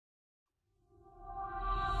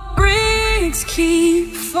snowflakes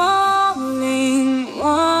keep falling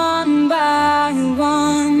one by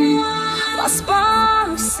one, while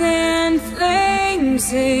sparks and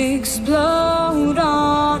flames explode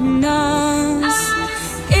on us.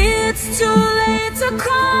 It's too late to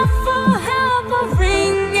call for help or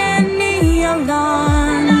ring any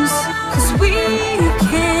alarms, 'cause we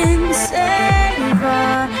can save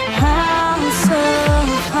our house of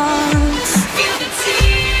hearts. Feel the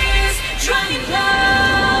tears drying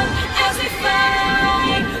up as we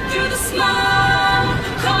fight through the smoke,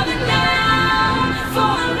 calling out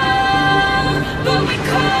for love, but we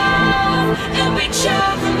call and we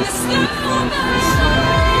choke from the snow.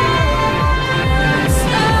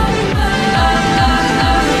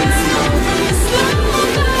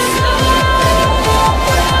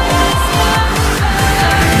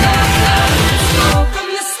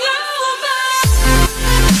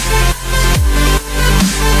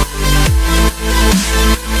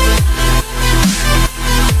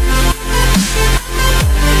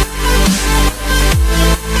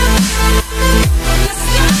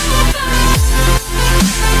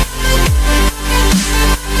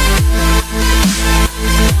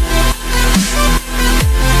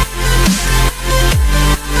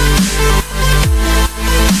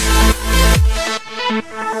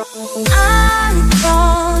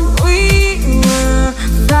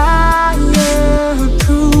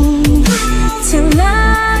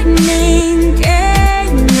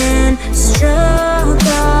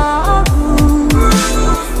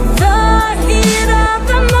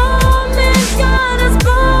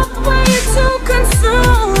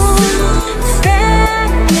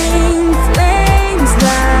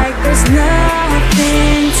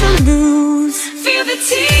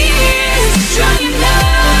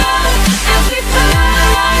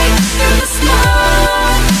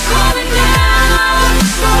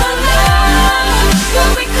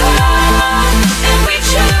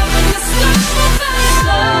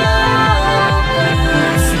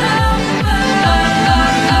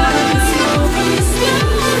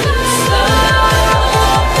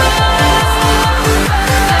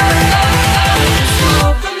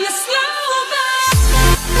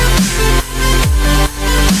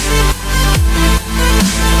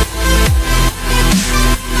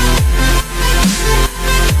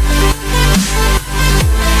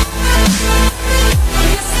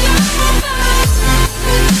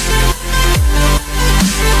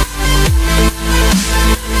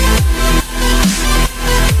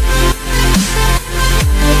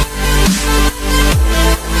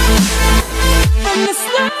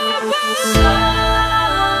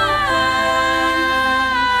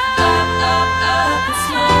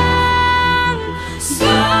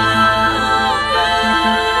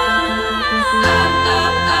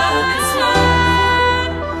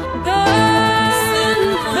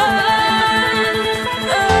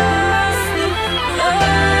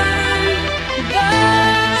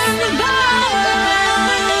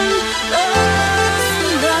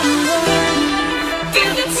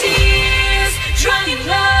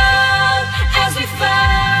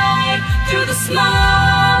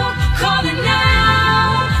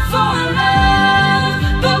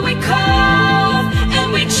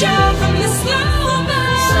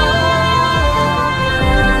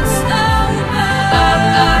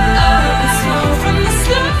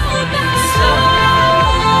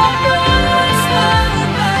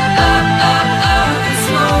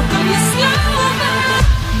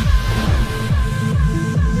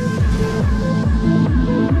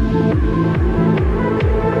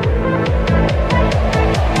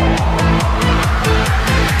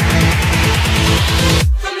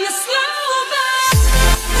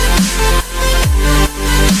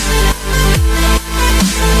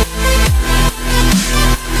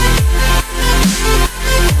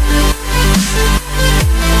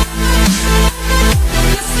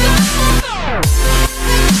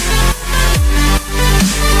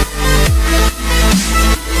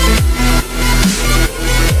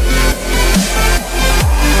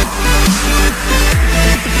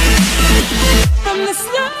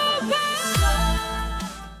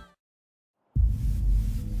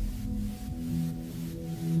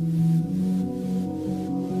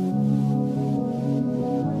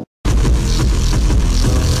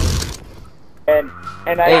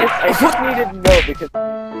 And I just needed to know because.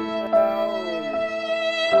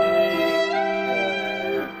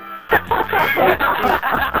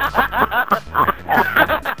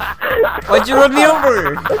 Why'd you run me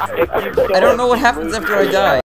over? I don't know what happens after I die.